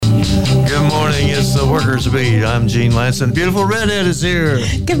is the Workers Beat. I'm Gene Lanson. Beautiful Redhead is here.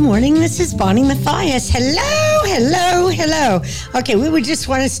 Good morning. This is Bonnie Matthias. Hello. Okay, we would just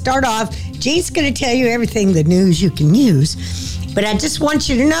want to start off. Gene's going to tell you everything the news you can use. But I just want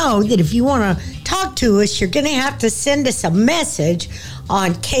you to know that if you want to talk to us, you're going to have to send us a message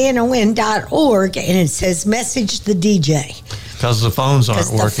on knon.org, and it says message the DJ. Because the phones aren't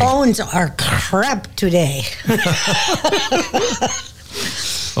working. Because the phones are crap today.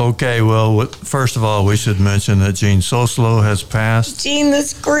 Okay, well, first of all, we should mention that Gene Soslow has passed. Gene the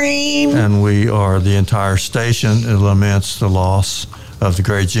Scream. And the entire station laments the loss of the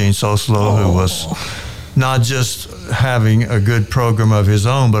great Gene Soslow, who was not just having a good program of his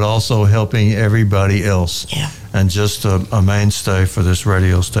own, but also helping everybody else. Yeah. And just a mainstay for this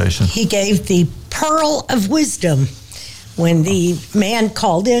radio station. He gave the pearl of wisdom when the man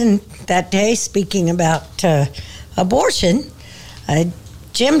called in that day speaking about abortion.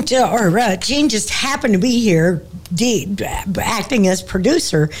 Gene just happened to be here acting as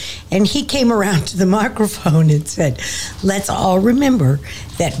producer, and he came around to the microphone and said, let's all remember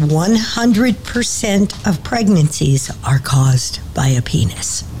that 100% of pregnancies are caused by a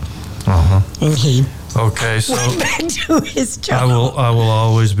penis. And he went back to his job. I will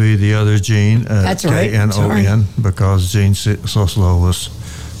always be the other Gene at That's right. KNON because Gene Soslow was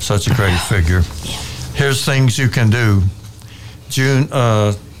such a great figure. Yeah. Here's things you can do. June,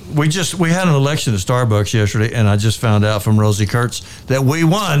 we had an election at Starbucks yesterday, and I just found out from Rosie Kurtz that we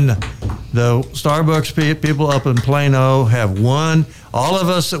won. The Starbucks people up in Plano have won. All of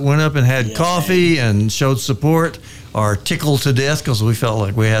us that went up and had coffee and showed support are tickled to death because we felt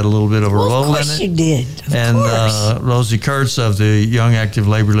like we had a little bit of a role in it. Of course you did. And Rosie Kurtz of the Young Active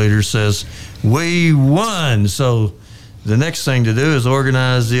Labor Leaders says, we won. So the next thing to do is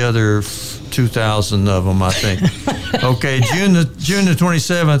organize the other 2,000 of them, I think. Okay, June the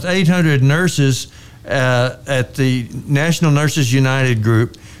 27th, 800 nurses at the National Nurses United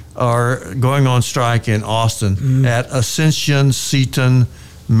group are going on strike in Austin at Ascension Seton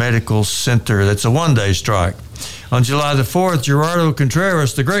Medical Center. That's a one-day strike. On July the 4th, Gerardo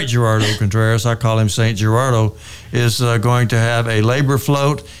Contreras, the great Gerardo Contreras, I call him St. Gerardo, is going to have a labor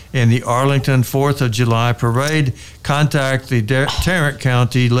float in the Arlington 4th of July parade. Contact the Tarrant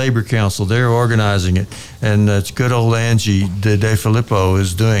County Labor Council. They're organizing it. And it's good old Angie De Filippo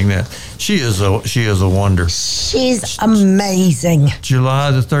is doing that. She is a wonder. She's amazing.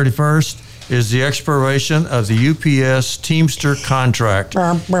 July the 31st is the expiration of the UPS Teamster contract.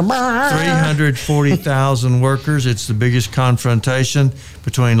 340,000 workers. It's the biggest confrontation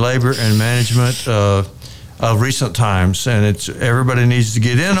between labor and management of recent times, and everybody needs to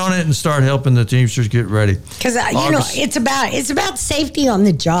get in on it and start helping the Teamsters get ready. Because it's about safety on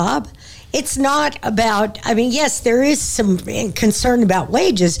the job. It's not about, yes, there is some concern about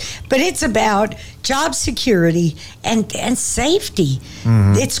wages, but it's about job security and safety.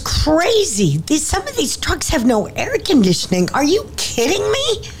 Mm-hmm. It's crazy. Some of these trucks have no air conditioning. Are you kidding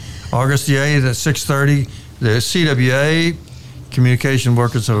me? August the 8th at 6:30, the CWA, Communication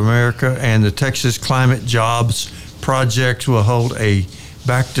Workers of America, and the Texas Climate Jobs Project will hold a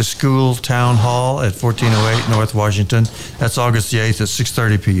back-to-school town hall at 1408 North Washington. That's August the 8th at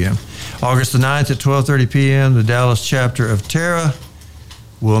 6:30 p.m. August the 9th at 12:30 p.m., the Dallas chapter of TERRA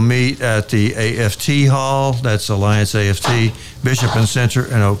will meet at the AFT Hall. That's Alliance AFT, Bishop and Center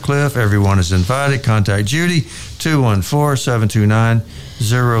in Oak Cliff. Everyone is invited. Contact Judy,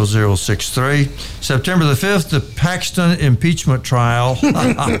 214-729-0063. September the 5th, the Paxton impeachment trial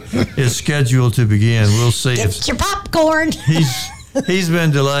is scheduled to begin. We'll see. Get your popcorn. He's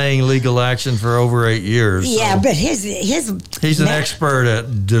been delaying legal action for over 8 years. Yeah, so but he's an expert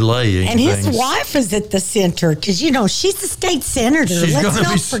at delaying and things. His wife is at the center because, she's a state senator. Let's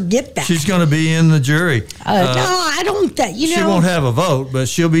not forget that. She's going to be in the jury. No, I don't. She won't have a vote, but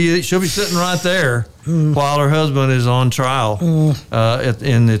she'll be sitting right there while her husband is on trial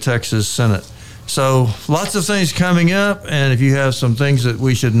in the Texas Senate. So lots of things coming up, and if you have some things that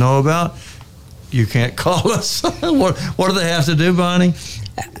we should know about, you can't call us. What do they have to do, Bonnie?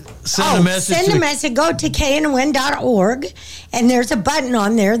 Send a message. Go to knon.org, and there's a button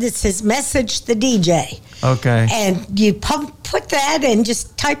on there that says message the DJ. Okay. And you put that and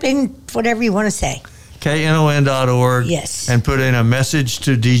just type in whatever you want to say. knon.org. Yes. And put in a message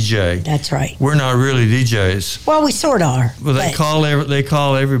to DJ. That's right. We're not really DJs. Well, we sort of are. Well, they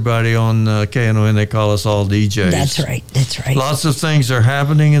call everybody on KNON. They call us all DJs. That's right. Lots of things are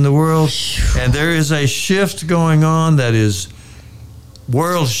happening in the world, and there is a shift going on that is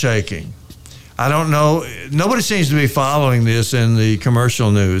world-shaking. I don't know. Nobody seems to be following this in the commercial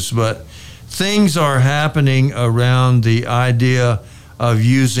news, but things are happening around the idea of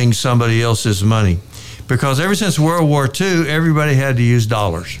using somebody else's money. Because ever since World War II, everybody had to use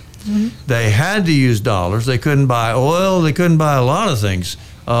dollars. They had to use dollars. They couldn't buy oil. They couldn't buy a lot of things.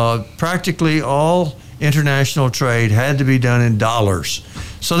 Practically all international trade had to be done in dollars.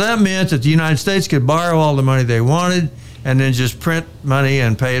 So that meant that the United States could borrow all the money they wanted and then just print money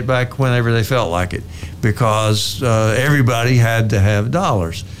and pay it back whenever they felt like it, because everybody had to have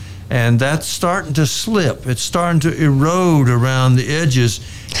dollars. And that's starting to slip. It's starting to erode around the edges,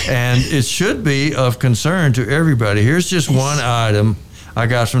 and it should be of concern to everybody. Here's just one item I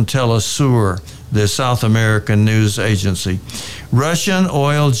got from Telesur, the South American news agency. Russian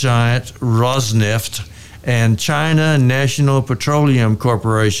oil giant Rosneft and China National Petroleum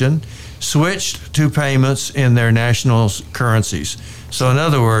Corporation switched to payments in their national currencies. So in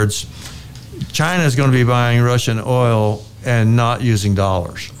other words, China is going to be buying Russian oil and not using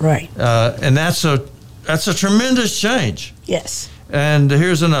dollars. Right. And that's a tremendous change. Yes. And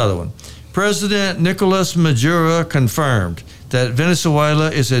here's another one. President Nicolas Maduro confirmed that Venezuela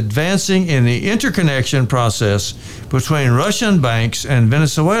is advancing in the interconnection process between Russian banks and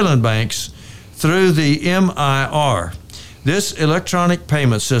Venezuelan banks through the MIR. This electronic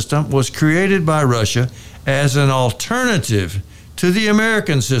payment system was created by Russia as an alternative to the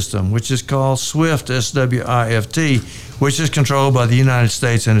American system, which is called SWIFT, S-W-I-F-T, which is controlled by the United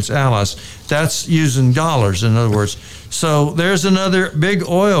States and its allies. That's using dollars, in other words. So there's another big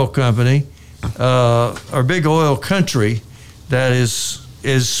oil company, or big oil country, that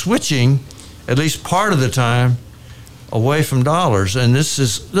is switching, at least part of the time, away from dollars. And this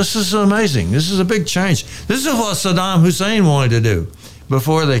is amazing. This is a big change. This is what Saddam Hussein wanted to do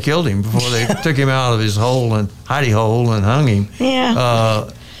before they killed him, before they took him out of his hole and hidey hole and hung him. Yeah.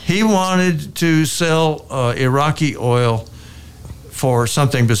 He wanted to sell Iraqi oil for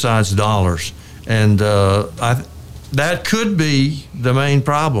something besides dollars. And that could be the main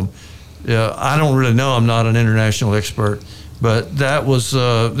problem. I don't really know. I'm not an international expert. But that was,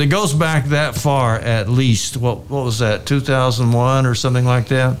 it goes back that far at least. What was that, 2001 or something like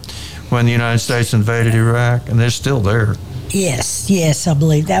that, when the United States invaded Iraq, and they're still there. Yes, I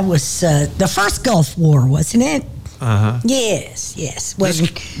believe that was the first Gulf War, wasn't it? Uh-huh. Yes.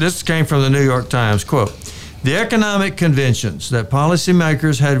 This came from the New York Times, quote, "The economic conventions that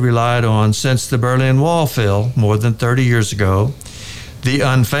policymakers had relied on since the Berlin Wall fell more than 30 years ago, the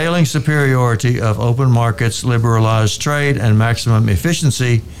unfailing superiority of open markets, liberalized trade, and maximum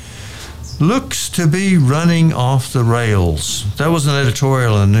efficiency looks to be running off the rails." That was an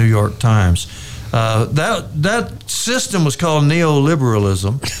editorial in the New York Times. That system was called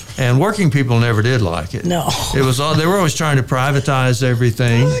neoliberalism, and working people never did like it. No. It was all, they were always trying to privatize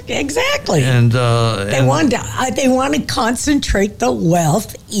everything. Exactly. And they wanted to concentrate the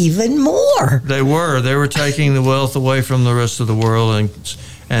wealth even more. They were taking the wealth away from the rest of the world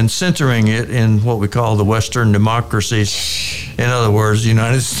and centering it in what we call the Western democracies. In other words, the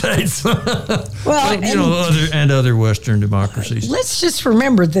United States. And other Western democracies. Let's just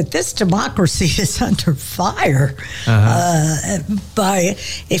remember that this democracy is under fire.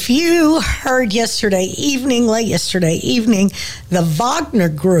 If you heard late yesterday evening, the Wagner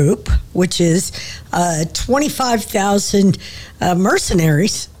Group, which is 25,000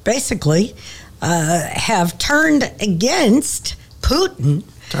 mercenaries, basically, have turned against Putin.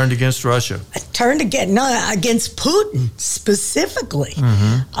 Turned against Russia. Against Putin specifically.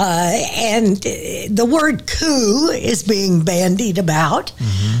 And the word coup is being bandied about.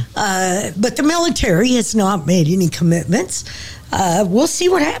 But the military has not made any commitments. We'll see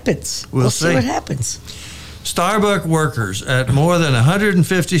what happens. We'll see what happens. Starbucks workers at more than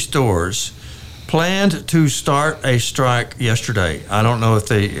 150 stores planned to start a strike yesterday. I don't know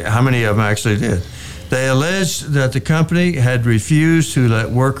how many of them actually did. They alleged that the company had refused to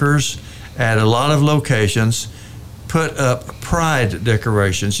let workers at a lot of locations put up pride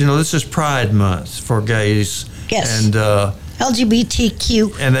decorations. This is Pride Month for gays. Yes. And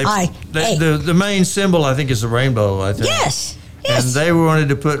LGBTQIA. And the main symbol, I think, is a rainbow, I think. Yes. And they wanted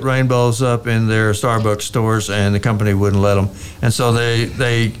to put rainbows up in their Starbucks stores, and the company wouldn't let them. And so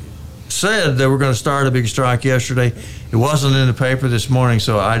they said they were going to start a big strike yesterday. It wasn't in the paper this morning,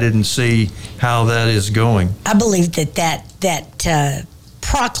 so I didn't see how that is going. I believe that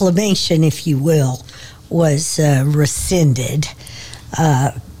proclamation, if you will, was rescinded.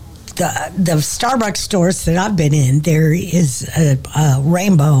 The Starbucks stores that I've been in, there is a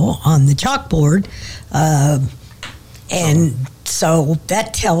rainbow on the chalkboard, and so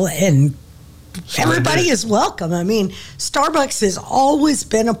that everybody is welcome. I mean, Starbucks has always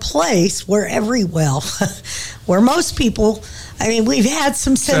been a place where where most people, I mean, we've had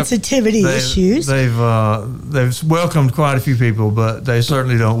some sensitivity issues. They've welcomed quite a few people, but they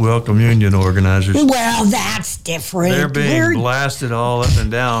certainly don't welcome union organizers. Well, that's different. They're being blasted all up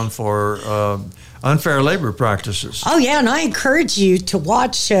and down for unfair labor practices. Oh, yeah, and I encourage you to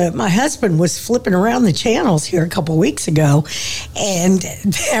watch. My husband was flipping around the channels here a couple weeks ago, and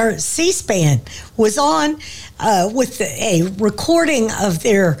their C-SPAN was on with a recording of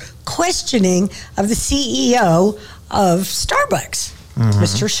their questioning of the CEO of Starbucks,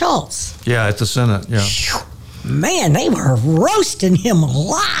 Mr. Schultz. Yeah, at the Senate, yeah. Man, they were roasting him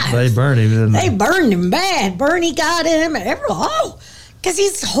alive. They burned him, didn't they? They burned him bad. Bernie got him. Because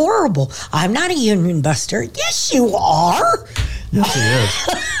he's horrible. I'm not a union buster. Yes, you are. Yes, he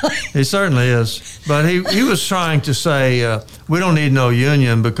is. He certainly is. But he was trying to say we don't need no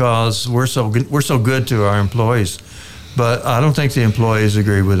union because we're so good to our employees. But I don't think the employees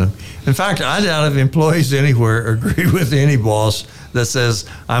agree with him. In fact, I doubt if employees anywhere agree with any boss that says,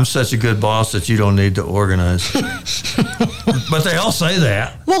 I'm such a good boss that you don't need to organize. But they all say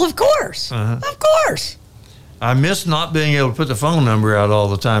that. Well, of course. Of course. I miss not being able to put the phone number out all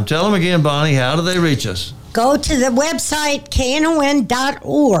the time. Tell them again, Bonnie, how do they reach us? Go to the website,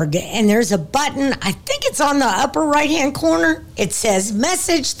 knon.org, and there's a button. I think it's on the upper right-hand corner. It says,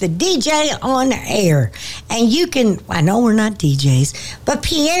 message the DJ on air. And you can, I know we're not DJs, but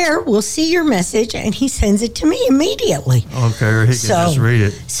Pierre will see your message, and he sends it to me immediately. Okay, or he can just read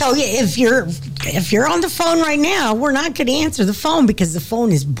it. So if you're on the phone right now, we're not going to answer the phone because the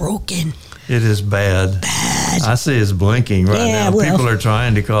phone is broken. It is bad. I see it's blinking right now. Well, people are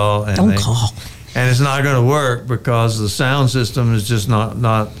trying to call. And don't call. And it's not going to work because the sound system is just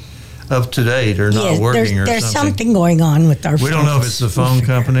not up to date or not working or there's something. Something going on with our phones. We don't know if it's the phone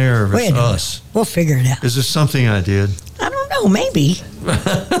company or if it's us. We'll figure it out. Is this something I did? I don't know. Maybe.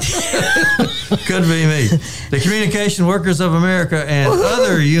 Could be me. The Communication Workers of America and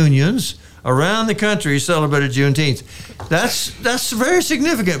other unions around the country celebrated Juneteenth. That's very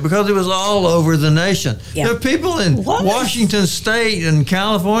significant because it was all over the nation. Yeah. There are people in Washington State and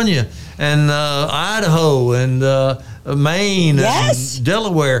California and Idaho and Maine and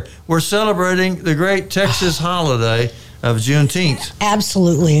Delaware were celebrating the great Texas holiday of Juneteenth.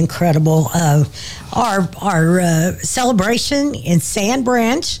 Absolutely incredible. Our celebration in Sand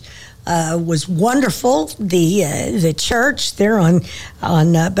Branch was wonderful. The church there on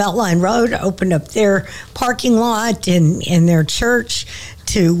Beltline Road opened up their parking lot in their church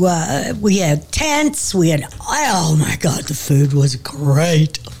to we had tents. We had, oh my God, the food was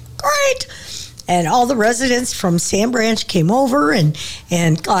great. And all the residents from Sand Branch came over and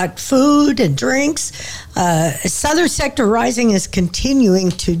got food and drinks. Southern Sector Rising is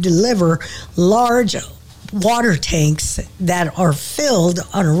continuing to deliver large water tanks that are filled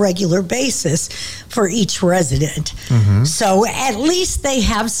on a regular basis for each resident. So at least they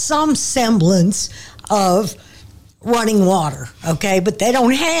have some semblance of running water, okay? But they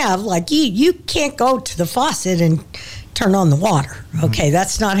don't have, like, you can't go to the faucet and turn on the water, okay?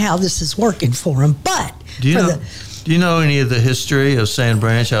 That's not how this is working for them. But do you know any of the history of Sand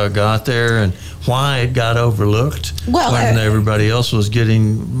Branch, how it got there and why it got overlooked when everybody else was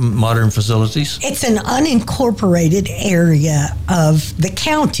getting modern facilities? It's an unincorporated area of the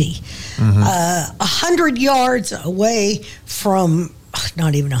county. 100 yards away from,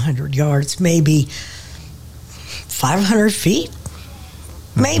 not even 100 yards, maybe 500 feet,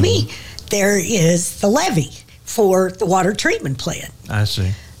 maybe, there is the levee for the water treatment plant. I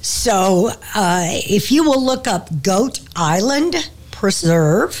see. So if you will look up Goat Island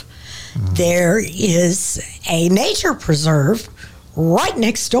Preserve, there is a nature preserve right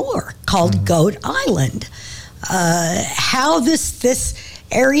next door called Goat Island. How this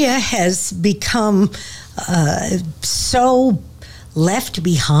area has become so left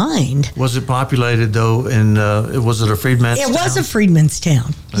behind. Was it populated, though, was it a freedman's town? It was a freedman's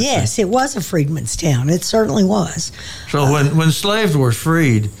town. Yes, it was a freedman's town. It certainly was. So when slaves were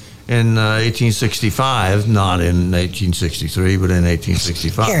freed in 1865, not in 1863, but in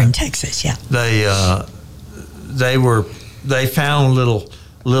 1865. Here in Texas, yeah. They found little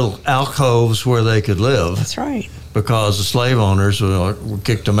alcoves where they could live. That's right. Because the slave owners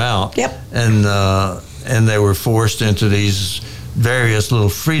kicked them out. Yep. And they were forced into these various little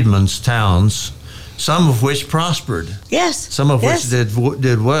freedmen's towns, some of which prospered. Yes. Some of which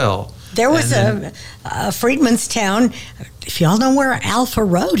did well. There was a freedmen's town. If y'all know where Alpha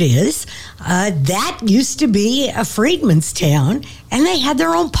Road is, that used to be a freedmen's town, and they had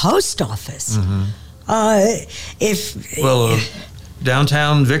their own post office.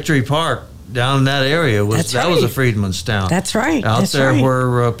 Downtown Victory Park down in that area was That's a freedman's town. That's right. Out That's there right.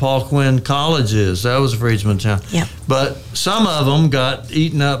 where Paul Quinn College is, that was a freedman's town. Yep. But some of them got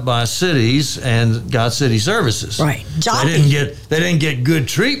eaten up by cities and got city services. Right. They didn't get good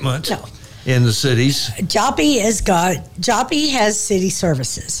treatment. No. In the cities. Joppy has city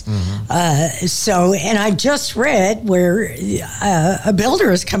services. So, and I just read where a builder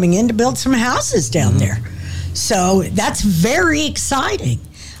is coming in to build some houses down there. So that's very exciting.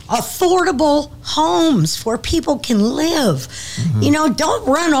 Affordable homes where people can live. You know, don't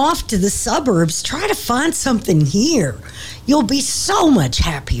run off to the suburbs. Try to find something here. You'll be so much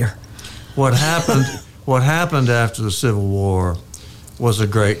happier. What happened after the Civil War was a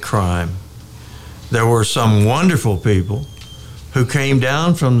great crime. There were some wonderful people who came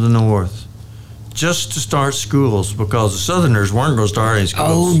down from the north just to start schools because the Southerners weren't going to start any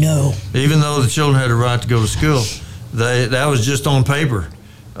schools. Oh, no. Even though the children had a right to go to school, that was just on paper.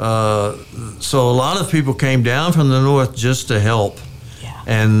 So a lot of people came down from the north just to help. Yeah.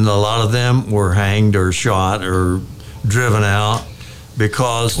 And a lot of them were hanged or shot or driven out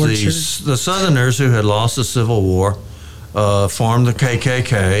because the Southerners who had lost the Civil War formed the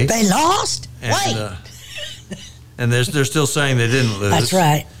KKK. They lost? And they're still saying they didn't lose. That's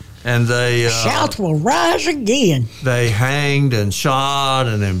right. And they Shout will rise again. They hanged and shot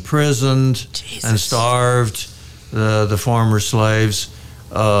and imprisoned and starved the former slaves.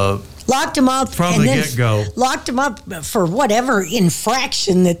 Locked them up from the get-go. Locked them up for whatever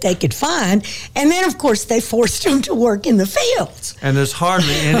infraction that they could find, and then of course they forced them to work in the fields. And there's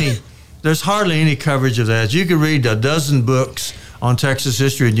hardly any coverage of that. You could read a dozen books on Texas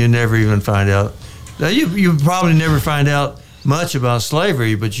history, and you never even find out. You probably never find out much about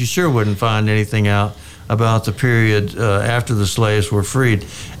slavery, but you sure wouldn't find anything out about the period after the slaves were freed.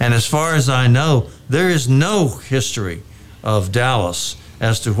 And as far as I know, there is no history of Dallas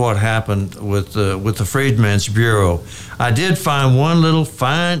as to what happened with the Freedmen's Bureau. I did find one little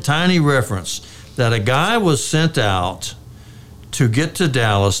tiny reference that a guy was sent out to get to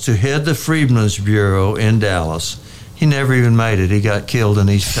Dallas to head the Freedmen's Bureau in Dallas. He never even made it. He got killed in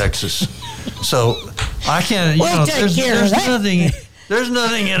East Texas. So I can't. There's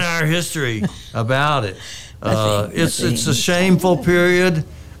nothing in our history about it. It's a shameful period,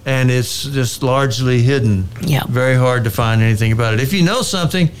 and it's just largely hidden. Yeah. Very hard to find anything about it. If you know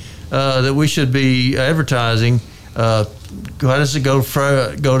something that we should be advertising, how does it go?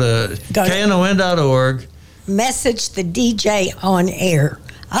 Go to KNON.org. Message the DJ on air,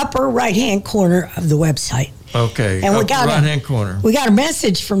 upper right-hand corner of the website. Okay, and we got right-hand corner. We got a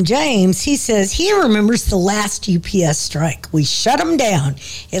message from James. He says he remembers the last UPS strike. We shut them down.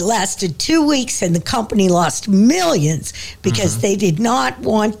 It lasted 2 weeks, and the company lost millions because they did not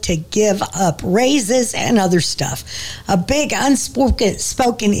want to give up raises and other stuff. A big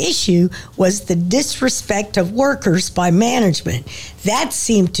unspoken issue was the disrespect of workers by management. That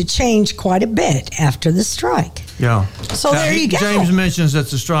seemed to change quite a bit after the strike. Yeah. So there you go. James mentions that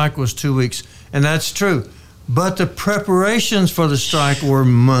the strike was 2 weeks, and that's true. But the preparations for the strike were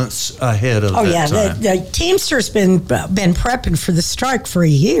months ahead of that time. The Teamsters been prepping for the strike for a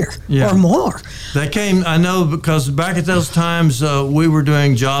year or more. They came, I know, because back at those times, we were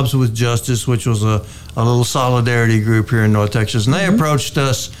doing Jobs with Justice, which was a little solidarity group here in North Texas, and they approached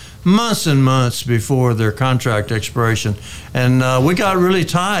us months and months before their contract expiration. And we got really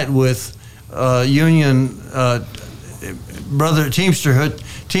tight with union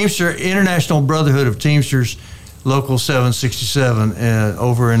Teamster International Brotherhood of Teamsters, Local 767,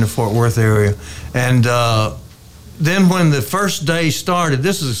 over in the Fort Worth area. And then when the first day started,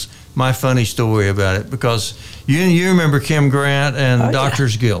 this is my funny story about it, because you remember Kim Grant and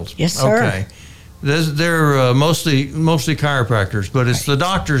Doctors Guild. Yes, sir. Okay. They're mostly chiropractors, but it's the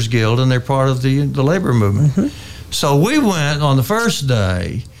Doctors Guild, and they're part of the labor movement. So we went on the first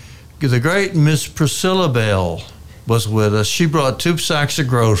day. The great Miss Priscilla Bell was with us. She brought 2 sacks of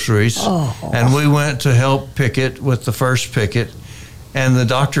groceries, and we went to help picket with the first picket. And the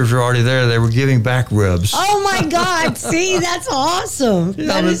doctors were already there. They were giving back rubs. Oh, my God. See, that's awesome.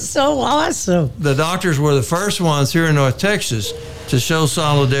 That is so awesome. The doctors were the first ones here in North Texas to show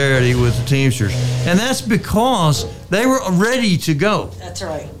solidarity with the Teamsters. And that's because they were ready to go. That's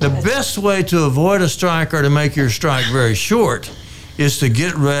right. The best way to avoid a strike or to make your strike very short is to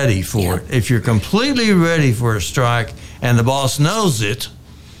get ready for it. If you're completely ready for a strike and the boss knows it,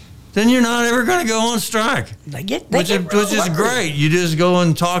 then you're not ever going to go on strike, which is great. You just go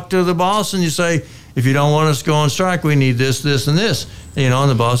and talk to the boss and you say, if you don't want us to go on strike, we need this, this, and this. And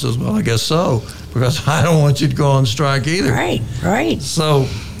the boss says, well, I guess so, because I don't want you to go on strike either. Right. So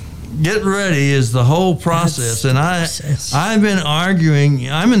get ready is the whole process. And I've been arguing.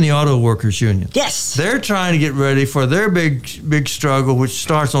 I'm in the Auto Workers Union. Yes. They're trying to get ready for their big struggle, which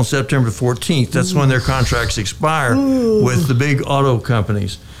starts on September 14th. That's when their contracts expire with the big auto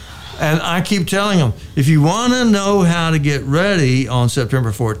companies. And I keep telling them, if you want to know how to get ready on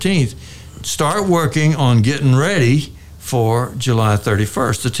September 14th, start working on getting ready for July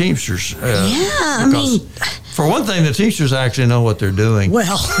 31st, the Teamsters. For one thing, the Teamsters actually know what they're doing.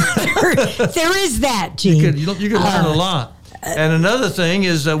 Well, there is that, Gene. You could learn a lot. And another thing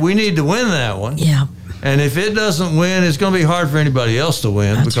is that we need to win that one. Yeah. And if it doesn't win, it's going to be hard for anybody else to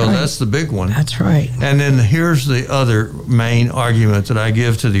win that's the big one. That's right. And then here's the other main argument that I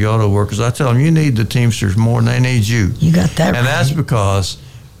give to the auto workers. I tell them, you need the Teamsters more than they need you. You got that right. And that's because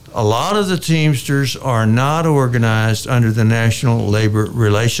a lot of the Teamsters are not organized under the National Labor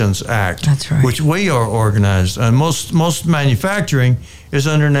Relations Act. That's right. Which we are organized. And most manufacturing is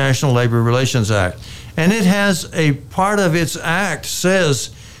under National Labor Relations Act. And it has a part of its act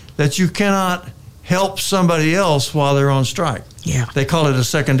says that you cannot help somebody else while they're on strike. Yeah. They call it a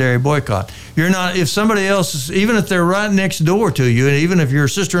secondary boycott. You're not, if somebody else is, even if they're right next door to you, and even if your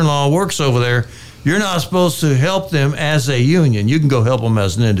sister-in-law works over there, you're not supposed to help them as a union. You can go help them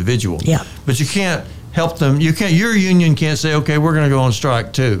as an individual. Yeah. But you can't help them. Your union can't say, okay, we're going to go on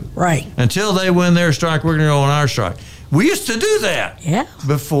strike too. Right. Until they win their strike, we're going to go on our strike. We used to do that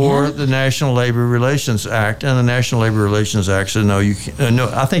before the National Labor Relations Act, and the National Labor Relations Act said, no, you can't. No,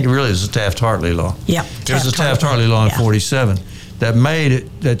 I think it really is the Taft-Hartley law. Yeah. It was the Taft-Hartley law in 47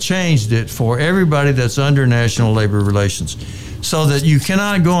 that changed it for everybody that's under National Labor Relations, so that you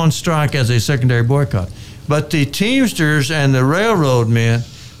cannot go on strike as a secondary boycott. But the Teamsters and the railroad men,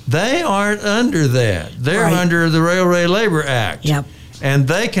 they aren't under that. They're under the Railway Labor Act. Yep. And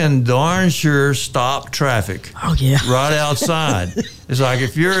they can darn sure stop traffic. Oh yeah. Right outside. It's like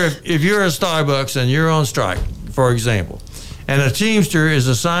if you're a Starbucks and you're on strike, for example, and a Teamster is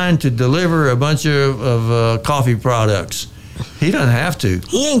assigned to deliver a bunch of coffee products, he doesn't have to.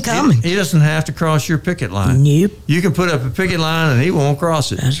 He ain't coming. He doesn't have to cross your picket line. Nope. You can put up a picket line and he won't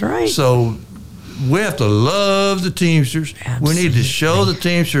cross it. That's right. So we have to love the Teamsters. Absolutely. We need to show the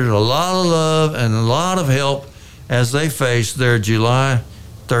Teamsters a lot of love and a lot of help as they face their July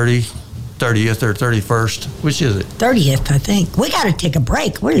 30th or 31st. Which is it? 30th, I think. We got to take a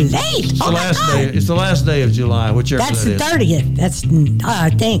break. We're late. It's the last day of July, whichever That's that the 30th. That's, I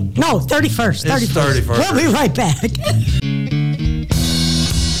think. No, 31st. It's 31st. We'll be right back.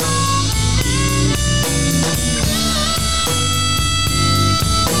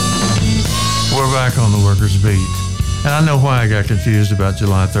 We're back on the Workers' Beat. And I know why I got confused about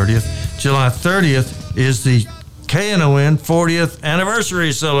July 30th. July 30th is the KNON 40th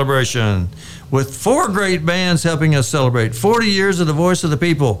anniversary celebration, with 4 great bands helping us celebrate 40 years of the Voice of the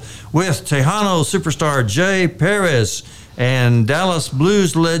People, with Tejano superstar Jay Perez and Dallas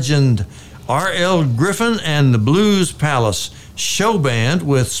blues legend R.L. Griffin and the Blues Palace Show Band,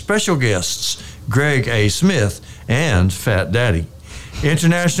 with special guests Greg A. Smith and Fat Daddy.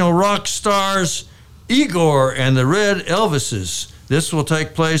 International rock stars Igor and the Red Elvises. This will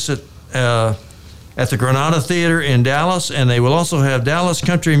take place at the Granada Theater in Dallas, and they will also have Dallas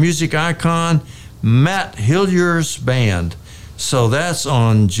country music icon Matt Hillier's band. So that's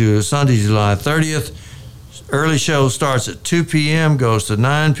on Sunday, July 30th. Early show starts at 2 p.m., goes to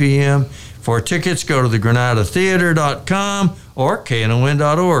 9 p.m. For tickets, go to thegranadatheater.com or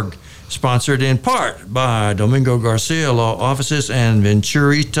knon.org. Sponsored in part by Domingo Garcia Law Offices and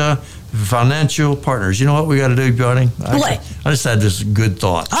Venturita Financial Partners. You know what we got to do, buddy? I just had this good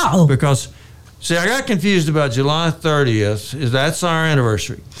thought. Uh-oh. Because, see, I got confused about July 30th. That's our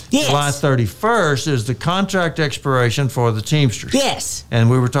anniversary. Yes. July 31st is the contract expiration for the Teamsters. Yes. And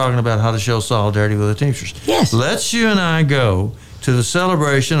we were talking about how to show solidarity with the Teamsters. Yes. Let's you and I go to the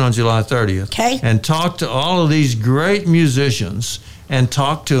celebration on July 30th. Okay. And talk to all of these great musicians and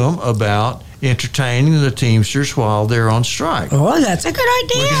talk to them about entertaining the Teamsters while they're on strike. Oh, that's a good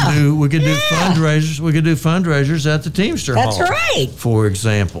idea. We could do fundraisers. We could do fundraisers at the Teamster Hall. That's right. For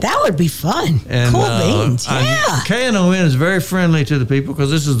example. That would be fun. And, cool beans. Yeah. KNON is very friendly to the people because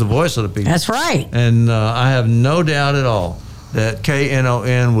this is the voice of the people. That's right. And I have no doubt at all that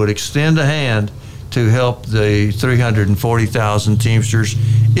KNON would extend a hand to help the 340,000 Teamsters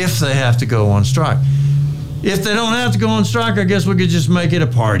if they have to go on strike. If they don't have to go on strike, I guess we could just make it a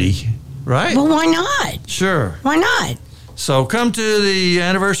party, right? Well, why not? Sure. Why not? So come to the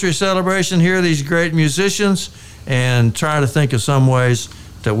anniversary celebration, hear these great musicians, and try to think of some ways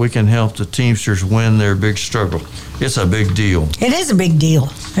that we can help the Teamsters win their big struggle. It's a big deal. It is a big deal.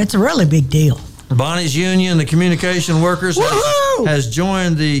 It's a really big deal. Bonnie's Union, the communication workers, has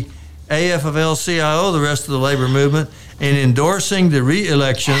joined the AFL-CIO, the rest of the labor movement, in endorsing the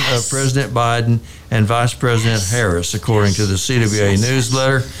re-election of President Biden and Vice President Harris, according to the CWA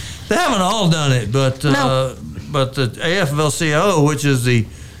newsletter. They haven't all done it, but the AFL-CIO, which is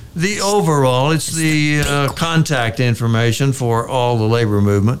the overall, it's the contact information for all the labor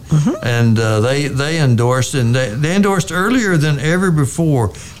movement, and they endorsed, and they endorsed earlier than ever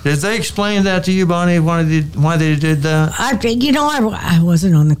before. Did they explain that to you, Bonnie? Why they did that? I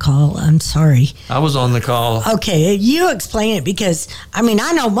wasn't on the call. I'm sorry. I was on the call. Okay, you explain it, because I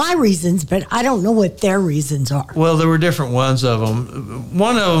know my reasons, but I don't know what their reasons are. Well, there were different ones of them.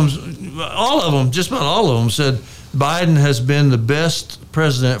 One of them, all of them, just about all of them said Biden has been the best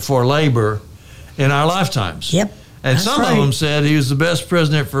president for labor in our lifetimes. Yep. And some of them said he was the best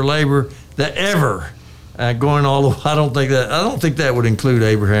president for labor that ever. Going all the way, I don't think that would include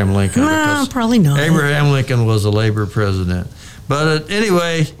Abraham Lincoln. No, probably not. Abraham Lincoln was a labor president. But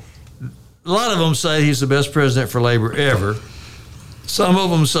anyway, a lot of them say he's the best president for labor ever. Some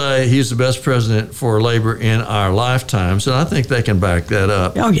of them say he's the best president for labor in our lifetimes, and I think they can back that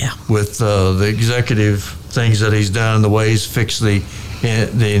up. Oh, yeah. With the executive things that he's done, the way he's fixed the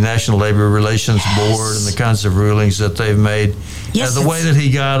National Labor Relations Board and the kinds of rulings that they've made. Yes, the way that he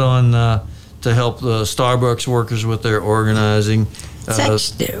got on to help the Starbucks workers with their organizing.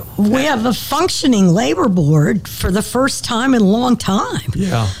 We have a functioning labor board for the first time in a long time.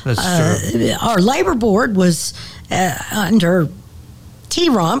 Yeah, that's true. Our labor board was under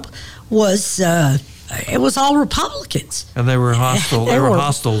T-Rump it was all Republicans. And they were hostile. They were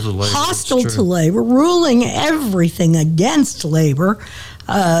hostile to labor. Hostile to labor, ruling everything against labor.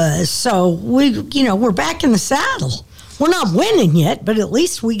 So we're back in the saddle. We're not winning yet, but at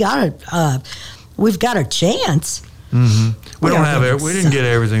least we've got a chance. Mm-hmm. We didn't get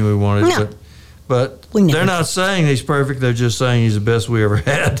everything we wanted, no. But they're not saying he's perfect. They're just saying he's the best we ever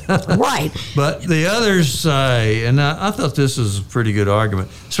had. Right. But the others say, and I thought this was a pretty good argument,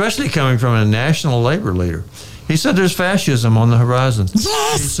 especially coming from a national labor leader. He said there's fascism on the horizon.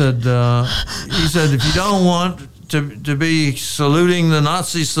 Yes. He said if you don't want to be saluting the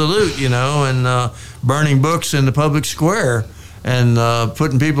Nazi salute, and burning books in the public square and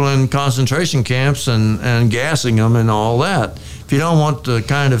putting people in concentration camps and gassing them and all that. If you don't want the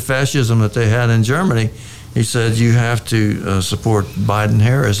kind of fascism that they had in Germany, he said you have to support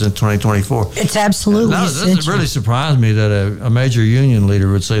Biden-Harris in 2024. It's absolutely essential. It really surprised me that a major union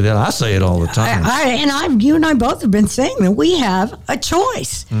leader would say that. I say it all the time. You and I both have been saying that we have a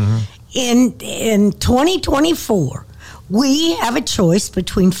choice. Mm-hmm. In 2024, we have a choice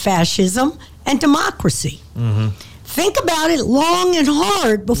between fascism and democracy. Mm-hmm. Think about it long and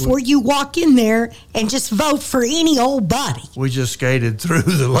hard before you walk in there and just vote for any old body. We just skated through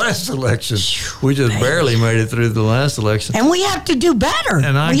the last election. We just barely made it through the last election. And we have to do better.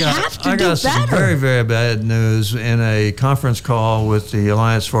 And I got some very, very bad news in a conference call with the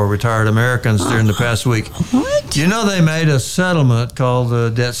Alliance for Retired Americans during the past week. What? They made a settlement called the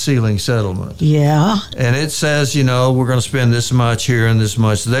debt ceiling settlement. Yeah. And it says, we're going to spend this much here and this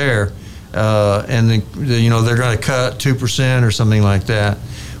much there. And they're going to cut 2% or something like that.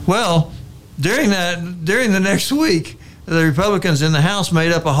 Well, during the next week, the Republicans in the House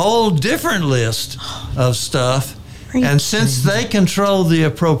made up a whole different list of stuff. And since they control the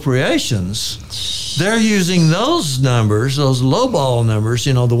appropriations, they're using those numbers, those lowball numbers,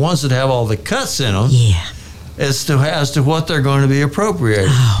 the ones that have all the cuts in them, as to what they're going to be appropriated.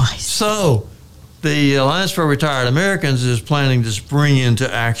 Oh, I see. So the Alliance for Retired Americans is planning to spring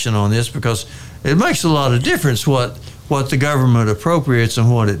into action on this because it makes a lot of difference what the government appropriates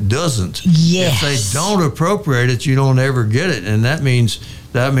and what it doesn't. Yes. If they don't appropriate it, you don't ever get it, and that means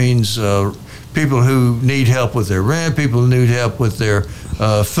people who need help with their rent, people who need help with their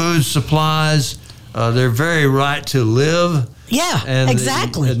food supplies, their very right to live. Yeah, and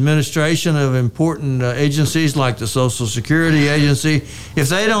exactly. The administration of important agencies like the Social Security Agency, if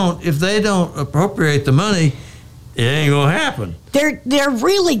they don't appropriate the money, it ain't gonna happen. They're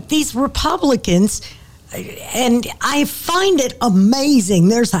really, these Republicans, and I find it amazing.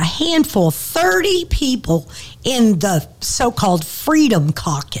 There's a handful, 30 people in the so-called Freedom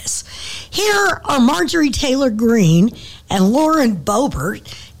Caucus. Here are Marjorie Taylor Greene and Lauren Boebert,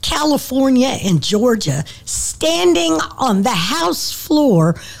 California and Georgia, standing on the House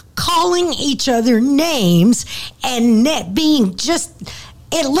floor, calling each other names and being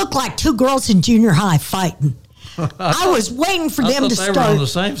it looked like two girls in junior high fighting. I was waiting for them to start. They were on the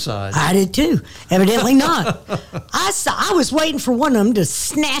same side. I did too. Evidently not. I was waiting for one of them to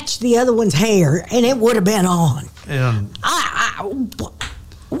snatch the other one's hair, and it would have been on. And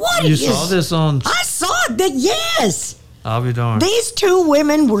what? You saw this on? I saw it. Yes. I'll be darned. These two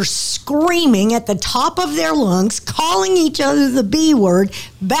women were screaming at the top of their lungs, calling each other the B word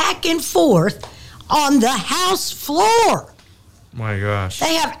back and forth on the House floor. My gosh.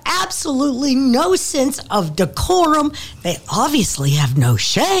 They have absolutely no sense of decorum. They obviously have no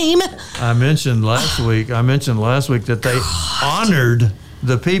shame. I mentioned last week that they honored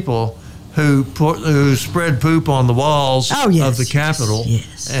the people who spread poop on the walls of the Capitol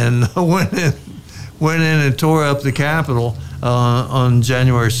and went in and tore up the Capitol on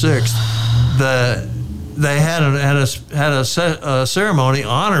January 6th. They had a ceremony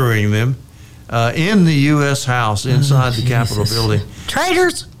honoring them in the U.S. House inside the Capitol building.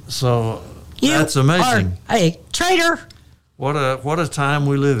 Traitors! So that's amazing. A traitor. What a time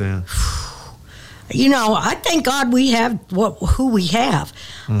we live in. You know, I thank God we have who we have.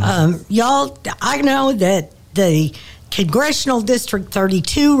 Y'all, I know that the Congressional District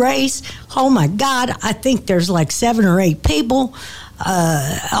 32 race, oh my God, I think there's like 7 or 8 people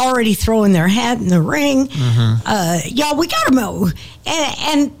already throwing their hat in the ring. Y'all, we got to move.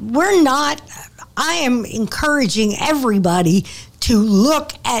 And we're not, I am encouraging everybody to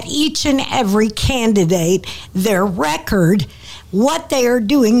look at each and every candidate, their record, what they are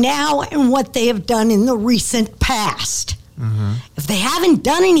doing now and what they have done in the recent past. If they haven't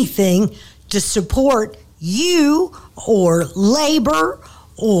done anything to support you or labor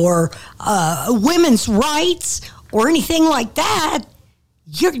or women's rights or anything like that,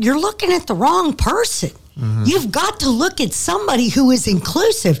 you're looking at the wrong person. You've got to look at somebody who is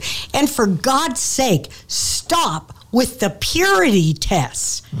inclusive. And for God's sake, stop with the purity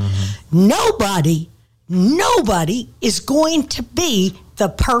tests. Nobody is going to be the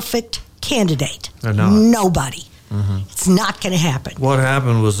perfect candidate. Nobody. It's not going to happen. What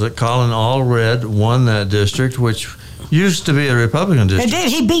happened was that Colin Allred won that district, which used to be a Republican district. And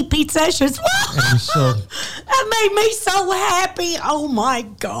did he beat Pete Sessions? And so, that made me so happy. Oh, my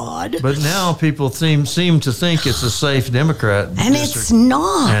God. But now people seem to think it's a safe Democrat and district. It's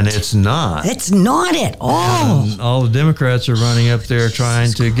not. And it's not. It's not at all. And all the Democrats are running up there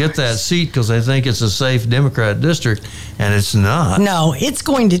trying to get that seat because they think it's a safe Democrat district, and it's not. No, it's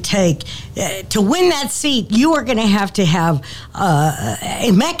going to take, to win that seat, you are going to have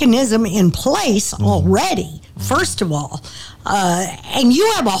a mechanism in place already, first of all. And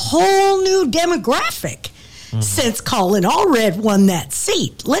you have a whole new demographic since Colin Allred won that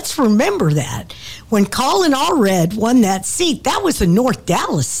seat. Let's remember that. When Colin Allred won that seat, that was a North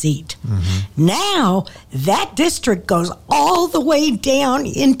Dallas seat. Now, that district goes all the way down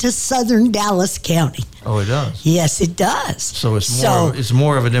into southern Dallas County. Oh, it does? Yes, it does. So it's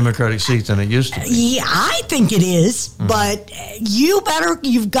more of a Democratic seat than it used to be. Yeah, I think it is. But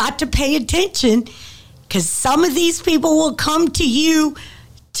you've got to pay attention, because some of these people will come to you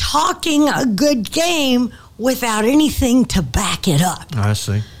talking a good game without anything to back it up. I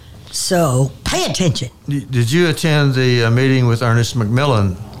see. So pay attention. Did you attend the meeting with Ernest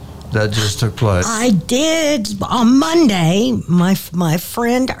McMillan that just took place? I did on Monday. My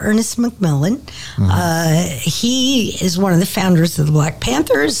friend Ernest McMillan, he is one of the founders of the Black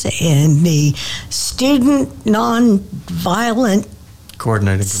Panthers and the Student Nonviolent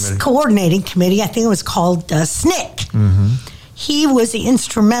Coordinating Committee. I think it was called SNCC. He was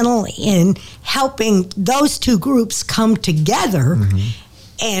instrumental in helping those two groups come together,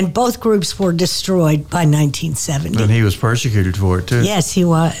 and both groups were destroyed by 1970. And he was persecuted for it, too. Yes, he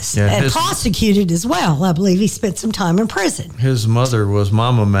was. Yeah, and prosecuted as well. I believe he spent some time in prison. His mother was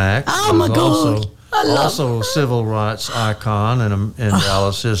Mama Mac. Oh, my God. Also a civil rights icon in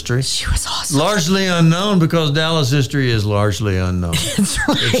Dallas history. She was awesome. Largely unknown, because Dallas history is largely unknown. That's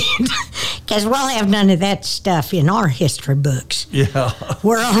right. Because we'll have none of that stuff in our history books. Yeah.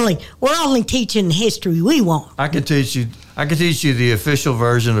 We're only teaching the history we want. I could teach you the official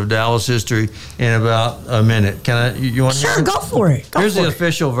version of Dallas history in about a minute. You want to hear it? Sure, go for it. Here's the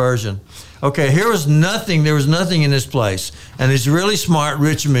official version. Okay, there was nothing in this place. And these really smart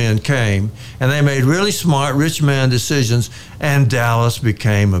rich men came, and they made really smart rich man decisions, and Dallas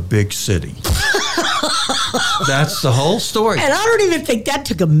became a big city. That's the whole story. And I don't even think that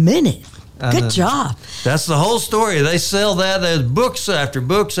took a minute. Good job. That's the whole story. They sell that. There's books after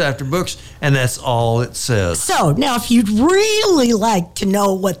books after books, and that's all it says. So now, if you'd really like to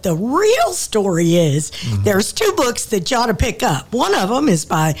know what the real story is, there's 2 books that you ought to pick up. One of them is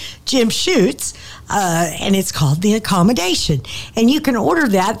by Jim Schutz, and it's called The Accommodation. And you can order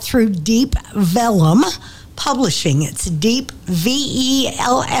that through Deep Vellum Publishing. It's Deep,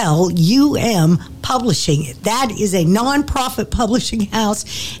 Vellum Publishing. That is a nonprofit publishing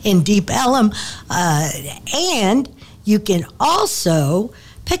house in Deep Ellum. And you can also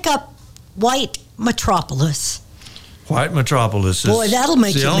pick up White Metropolis. White Metropolis. Boy, that'll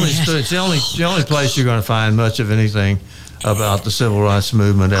make you mad. It's the only place you're going to find much of anything about the civil rights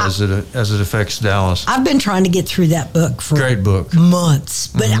movement as it affects Dallas. I've been trying to get through that book for great book months,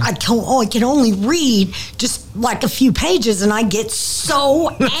 but I can only read just like a few pages, and I get so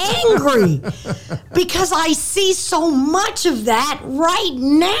angry because I see so much of that right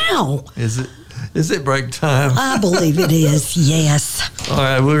now. Is it break time? I believe it is. Yes. All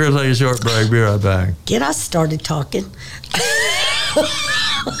right, we're going to take a short break. Be right back. Get us started talking.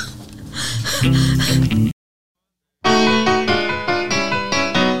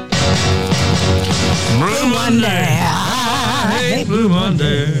 Blue Monday, I hate Blue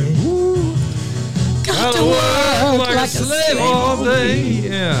Monday. Got to work like a slave all day.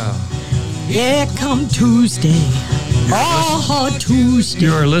 Yeah. Yeah, come Tuesday. Oh, Tuesday.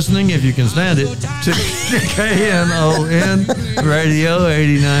 You are listening, if you can stand it, to KNON Radio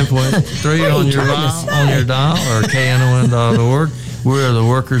 89.3 on your dial or KNON.org. We're the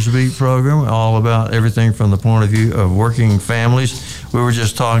Workers Beat program, all about everything from the point of view of working families. We were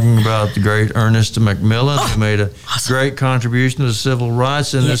just talking about the great Ernest McMillan, who made a great contribution to civil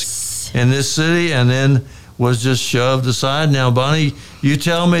rights in this city, and then was just shoved aside. Now, Bonnie, you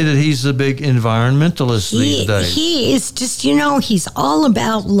tell me that he's a big environmentalist these days. He is just, he's all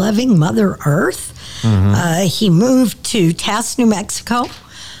about loving Mother Earth. He moved to Taos, New Mexico,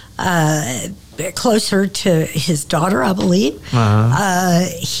 closer to his daughter, I believe.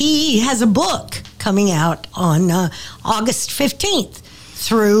 He has a book coming out on August 15th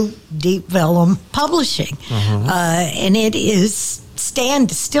through Deep Vellum Publishing. And it is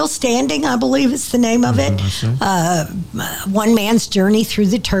Still Standing, I believe is the name of it. One Man's Journey Through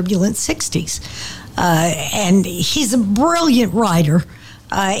the Turbulent 60s. And he's a brilliant writer,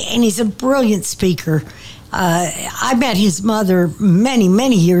 and he's a brilliant speaker. I met his mother many,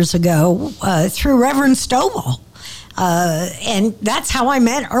 many years ago through Reverend Stovall. And that's how I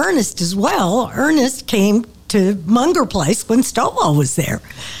met Ernest as well. Ernest came to Munger Place when Stovall was there.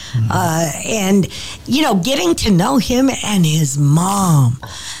 And, getting to know him and his mom.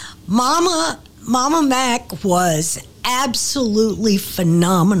 Mama Mac was absolutely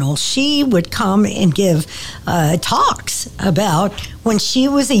phenomenal. She would come and give talks about when she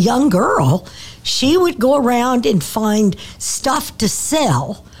was a young girl. She would go around and find stuff to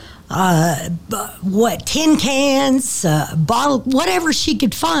sell. Tin cans, bottle, whatever she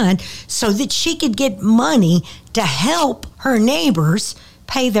could find, so that she could get money to help her neighbors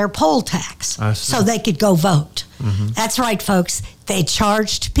pay their poll tax so they could go vote. That's right, folks. They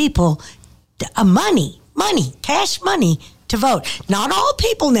charged people cash money to vote. Not all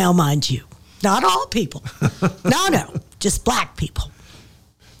people now, mind you. Not all people. No, just black people.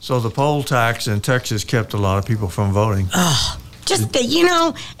 So the poll tax in Texas kept a lot of people from voting. And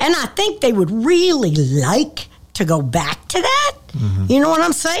I think they would really like to go back to that. You know what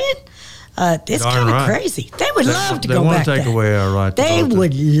I'm saying? It's kind of crazy. They would love to go back to that. They want to take away our right to vote. They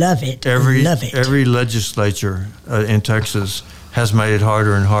would love it. Every legislature in Texas has made it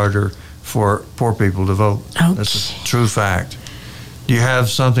harder and harder for poor people to vote. Okay. That's a true fact. Do you have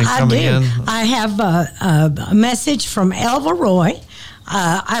something coming in? I have a message from Elva Roy.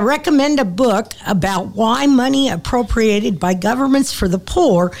 I recommend a book about why money appropriated by governments for the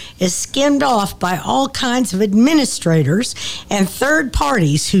poor is skimmed off by all kinds of administrators and third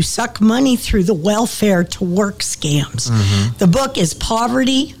parties who suck money through the welfare to work scams. The book is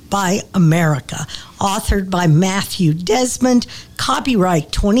Poverty by America, authored by Matthew Desmond,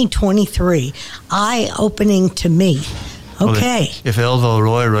 copyright 2023. Eye-opening to me. Okay. Well, if Elva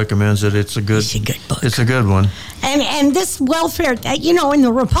Roy recommends it, it's a good book. It's a good one. And this welfare, and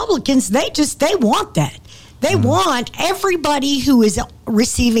the Republicans, they want that. They want everybody who is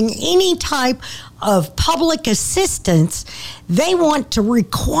receiving any type of public assistance, they want to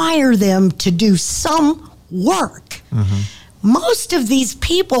require them to do some work. Most of these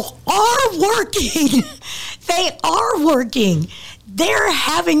people are working. They are working. They're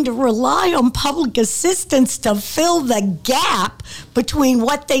having to rely on public assistance to fill the gap between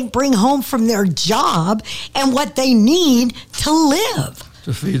what they bring home from their job and what they need to live.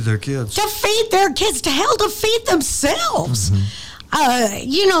 To feed their kids. To feed themselves.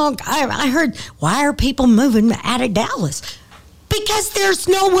 I heard, why are people moving out of Dallas? Because there's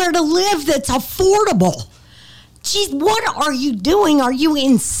nowhere to live that's affordable. Geez, what are you doing? Are you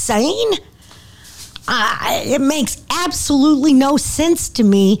insane? It makes absolutely no sense to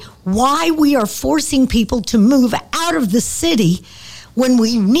me why we are forcing people to move out of the city when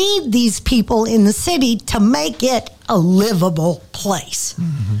we need these people in the city to make it a livable place.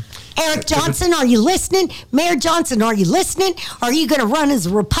 Eric Johnson, are you listening? Mayor Johnson, are you listening? Are you going to run as a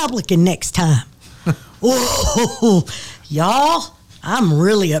Republican next time? Oh, y'all, I'm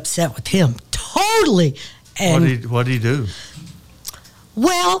really upset with him. Totally. And What did he do?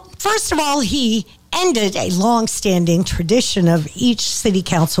 well, first of all, he ended a long-standing tradition of each city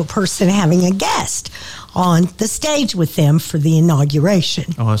council person having a guest on the stage with them for the inauguration.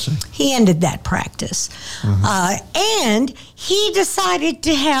 Oh, I see. He ended that practice. And he decided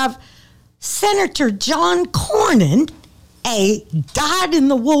to have Senator John Cornyn, a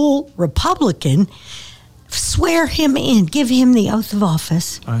dyed-in-the-wool Republican, swear him in, give him the oath of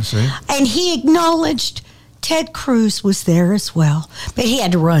office. I see. And he acknowledged Ted Cruz was there as well. But he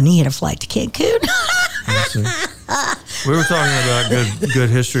had to run. He had a flight to Cancun. I see. We were talking about good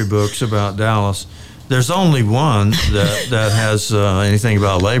history books about Dallas. There's only one that has anything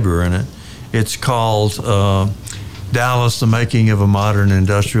about labor in it. It's called Dallas, The Making of a Modern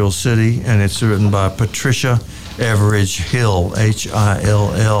Industrial City, and it's written by Patricia Everidge Hill,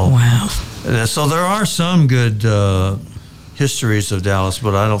 Hill. Wow. So there are some good histories of Dallas,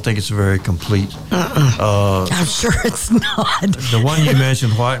 but I don't think it's very complete. I'm sure it's not. The one you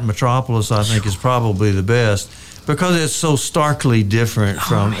mentioned, White Metropolis, I think is probably the best because it's so starkly different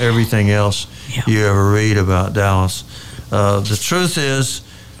from everything else you ever read about Dallas. The truth is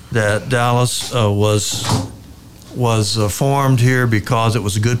that Dallas was formed here because it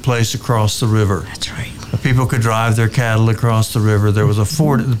was a good place across the river. That's right. People could drive their cattle across the river. There was a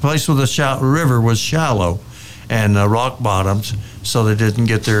ford. The place with the river was shallow and rock bottomed, so they didn't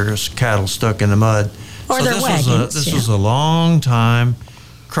get their cattle stuck in the mud. Or so their wagons. This was a long time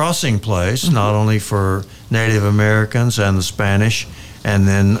crossing place, not only for Native Americans and the Spanish, and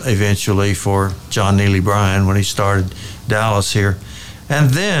then eventually for John Neely Bryan when he started Dallas here. And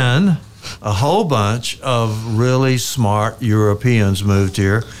then a whole bunch of really smart Europeans moved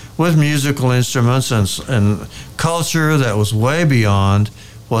here with musical instruments and culture that was way beyond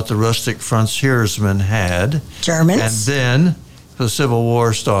what the rustic frontiersmen had. Germans. And then the Civil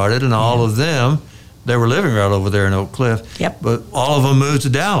War started, and all of them, they were living right over there in Oak Cliff. Yep. But all of them moved to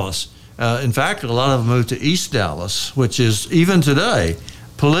Dallas. In fact, a lot of them moved to East Dallas, which is even today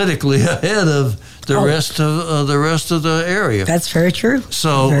politically ahead of the rest of the area. That's very true.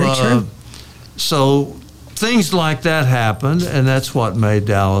 So, very true. So things like that happened, and that's what made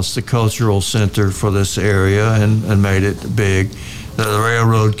Dallas the cultural center for this area and made it big. The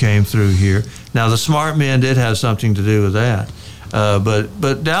railroad came through here. Now, the smart men did have something to do with that.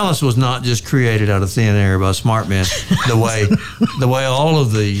 But Dallas was not just created out of thin air by smart men. The way all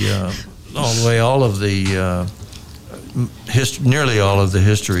of the nearly all of the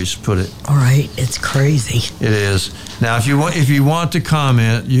histories put it. All right, it's crazy. It is. Now, if you want to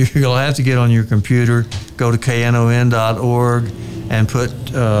comment, you'll have to get on your computer, go to knon.org, and put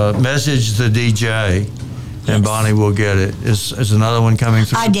message the DJ, and Bonnie will get it. Is another one coming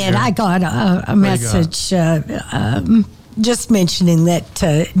through? I did. I got a message just mentioning that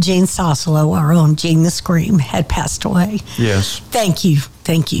Gene Soslow, our own Gene the Scream, had passed away. Yes. Thank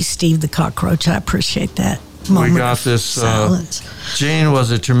you, Steve the Cockroach. I appreciate that. We got this. Silence. Gene was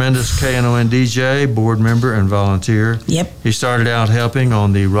a tremendous KNON DJ, board member, and volunteer. Yep. He started out helping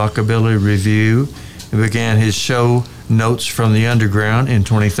on the Rockabilly Review and began his show Notes from the Underground in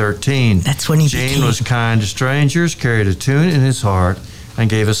 2013. That's when he Gene was kind to strangers, carried a tune in his heart, and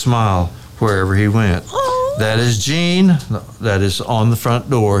gave a smile wherever he went. Oh. That is Gene. That is on the front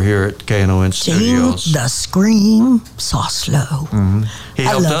door here at KNON Studios. Gene the Scream Soslow. Mm-hmm. He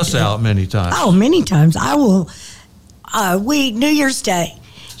helped us out many times. Oh, many times. I will. New Year's Day,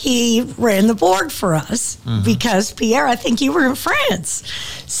 he ran the board for us because Pierre, I think you were in France.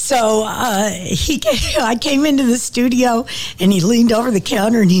 So I came into the studio and he leaned over the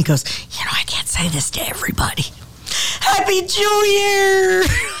counter and he goes, I can't say this to everybody. Happy New Year!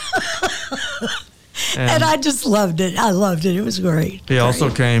 And I just loved it. I loved it. It was great. He also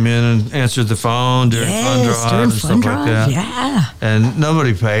came in and answered the phone during fun drive and stuff like that. Yeah. And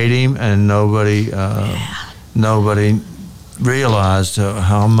nobody paid him, and nobody realized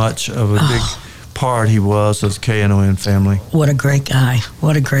how much of a big part he was of the KNON family. What a great guy.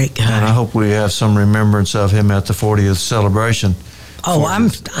 What a great guy. And I hope we have some remembrance of him at the 40th celebration. Oh, I'm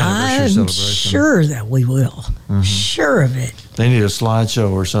sure that we will. Mm-hmm. Sure of it. They need a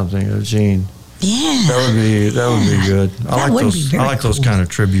slideshow or something of Gene. Yeah. That would be good. I like those kind of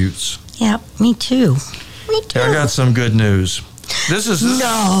tributes. Yeah, me too. Yeah, I got some good news. There's a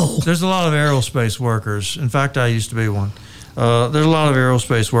lot of aerospace workers. In fact, I used to be one. There's a lot of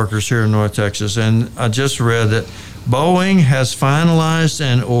aerospace workers here in North Texas, and I just read that Boeing has finalized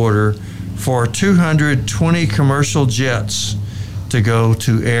an order for 220 commercial jets to go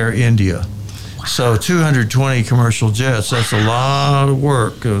to Air India. Wow. So 220 commercial jets, that's a lot of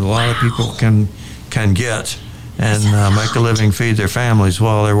work. A lot of people can can get and make a living, feed their families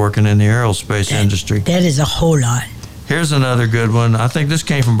while they're working in the aerospace industry. That is a whole lot. Here's another good one. I think this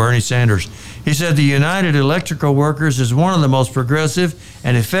came from Bernie Sanders. He said the United Electrical Workers is one of the most progressive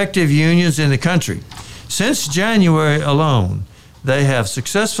and effective unions in the country. Since January alone, they have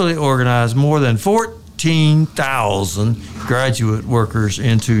successfully organized more than 14,000 graduate workers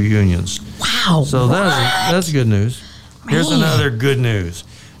into unions. Wow. So that's good news. Here's Man. another good news.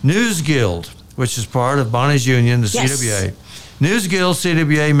 News Guild, which is part of Bonnie's union, the CWA. News Guild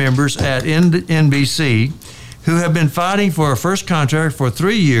CWA members at NBC who have been fighting for a first contract for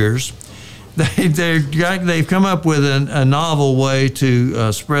 3 years. They've come up with a novel way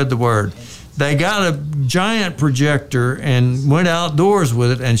to spread the word. They got a giant projector and went outdoors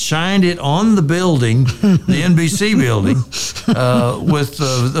with it and shined it on the building, the NBC building, with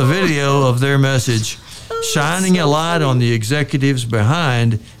a video of their message, shining a light on the executives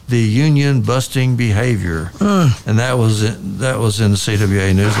behind the union-busting behavior. And that was in the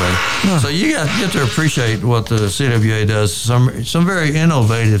CWA newsletter. So you get to appreciate what the CWA does, some very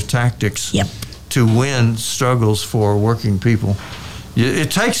innovative tactics to win struggles for working people.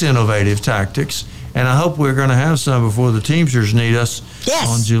 It takes innovative tactics, and I hope we're going to have some before the Teamsters need us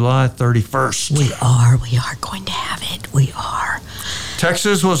on July 31st. We are going to have it. We are.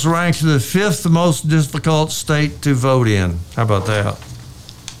 Texas was ranked the 5th most difficult state to vote in. How about that?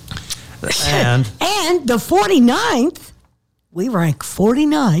 And the 49th, we rank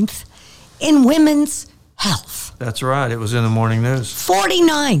 49th in women's health. That's right. It was in the morning news.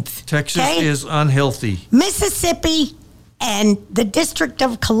 49th. Texas is unhealthy. Mississippi and the District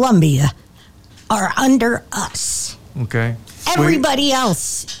of Columbia are under us. Okay. Everybody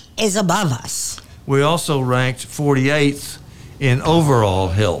else is above us. We also ranked 48th in overall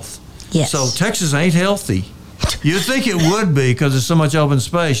health. Yes. So Texas ain't healthy. You'd think it would be because there's so much open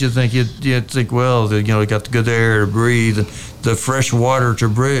space. You'd think, well, we got the good air to breathe and the fresh water to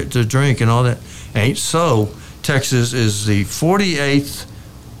drink and all that. Ain't so. Texas is the 48th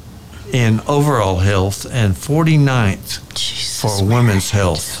in overall health and 49th for women's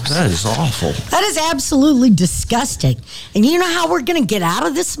health. That is awful. That is absolutely disgusting. And you know how we're going to get out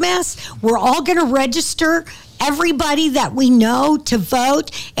of this mess? We're all going to register everybody that we know to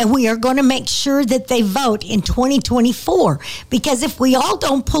vote, and we are going to make sure that they vote in 2024. Because if we all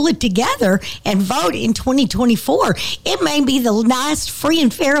don't pull it together and vote in 2024, it may be the last free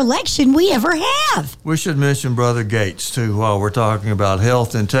and fair election we ever have. We should mention Brother Gates, too, while we're talking about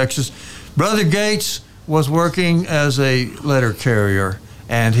health in Texas. Brother Gates was working as a letter carrier,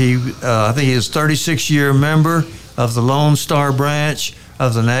 and I think he is a 36-year member of the Lone Star branch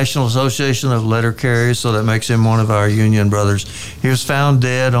of the National Association of Letter Carriers, so that makes him one of our union brothers. He was found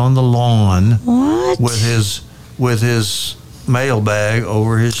dead on the lawn with his mail bag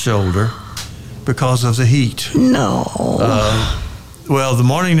over his shoulder because of the heat. No. Well, the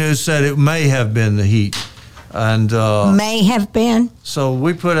morning news said it may have been the heat. And may have been. So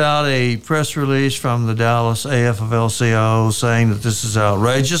we put out a press release from the Dallas AFL-CIO saying that this is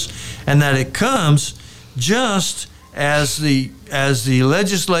outrageous and that it comes just as the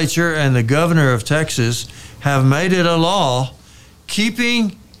legislature and the governor of Texas have made it a law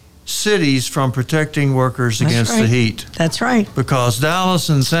keeping cities from protecting workers against the heat. That's right. Because Dallas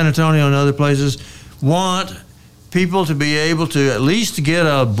and San Antonio and other places want people to be able to at least get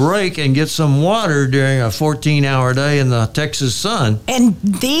a break and get some water during a 14-hour day in the Texas sun. And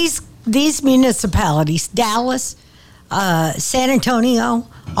these municipalities, Dallas, San Antonio,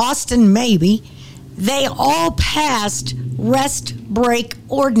 Austin maybe, they all passed rest break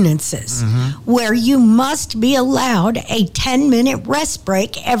ordinances where you must be allowed a 10-minute rest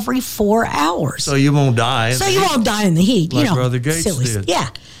break every 4 hours. So you won't die. So you won't die in the heat. Like Brother Gates did. Yeah.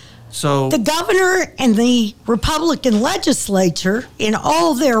 So the governor and the Republican legislature, in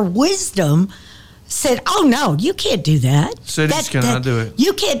all their wisdom, said, oh, no, you can't do that. Cities cannot do it.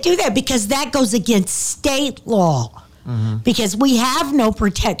 You can't do that because that goes against state law. Because we have no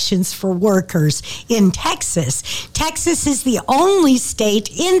protections for workers in Texas. Texas is the only state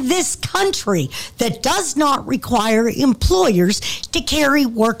in this country that does not require employers to carry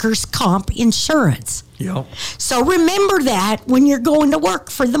workers' comp insurance. Yep. So remember that when you're going to work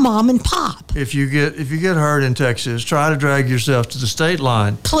for the mom and pop. If you get hurt in Texas, try to drag yourself to the state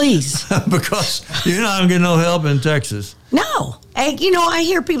line. Please. Because you're not going to get no help in Texas. No. I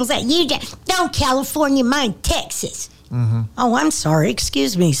hear people say, don't California mind Texas. Oh, I'm sorry.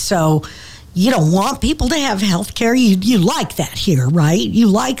 Excuse me. So you don't want people to have health care. You like that here, right? You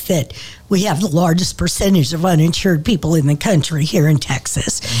like that we have the largest percentage of uninsured people in the country here in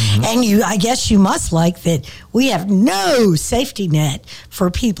Texas. Mm-hmm. And I guess you must like that we have no safety net for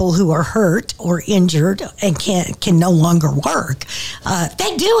people who are hurt or injured and can no longer work.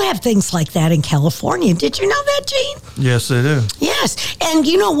 They do have things like that in California. Did you know that, Gene? Yes, they do. Yes. And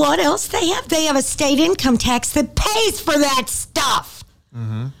you know what else they have? They have a state income tax that pays for that stuff.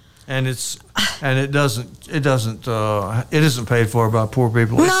 Mm-hmm. And it isn't paid for by poor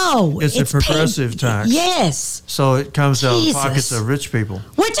people. No, it's a progressive tax. Yes. So it comes out of the pockets of rich people.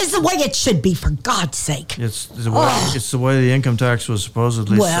 Which is the way it should be, for God's sake. It's the way the income tax was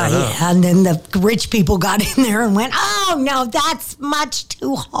supposedly set up. Yeah, and then the rich people got in there and went, "Oh no, that's much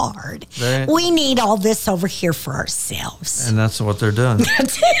too hard. We need all this over here for ourselves." And that's what they're doing.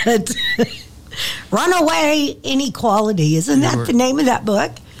 That's it. Runaway Inequality, isn't that the name of that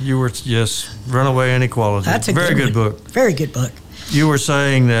book? Yes, Runaway Inequality. That's a very good book. Very good book. You were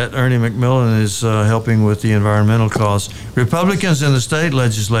saying that Ernie McMillan is helping with the environmental cause. Republicans in the state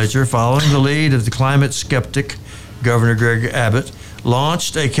legislature, following the lead of the climate skeptic, Governor Greg Abbott,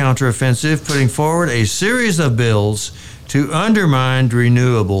 launched a counteroffensive, putting forward a series of bills to undermine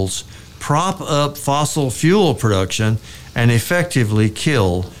renewables, prop up fossil fuel production, and effectively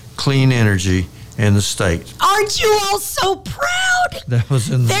kill clean energy in the state. Aren't you all so proud? That was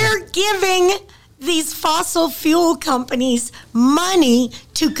in They're giving these fossil fuel companies money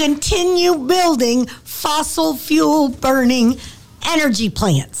to continue building fossil fuel burning energy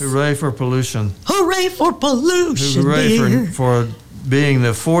plants. Hooray for pollution. Hooray for pollution. Hooray for being the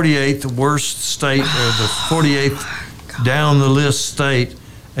 48th worst state, or the 48th down the list state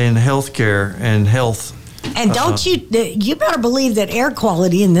in healthcare and health. And don't you better believe that air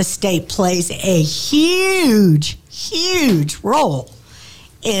quality in this state plays a huge, huge role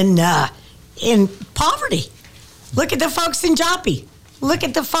in poverty. Look at the folks in Joppy. Look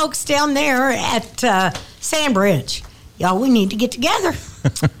at the folks down there at Sandbridge. Y'all, we need to get together.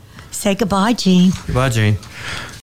 Say goodbye, Gene. Goodbye, Gene.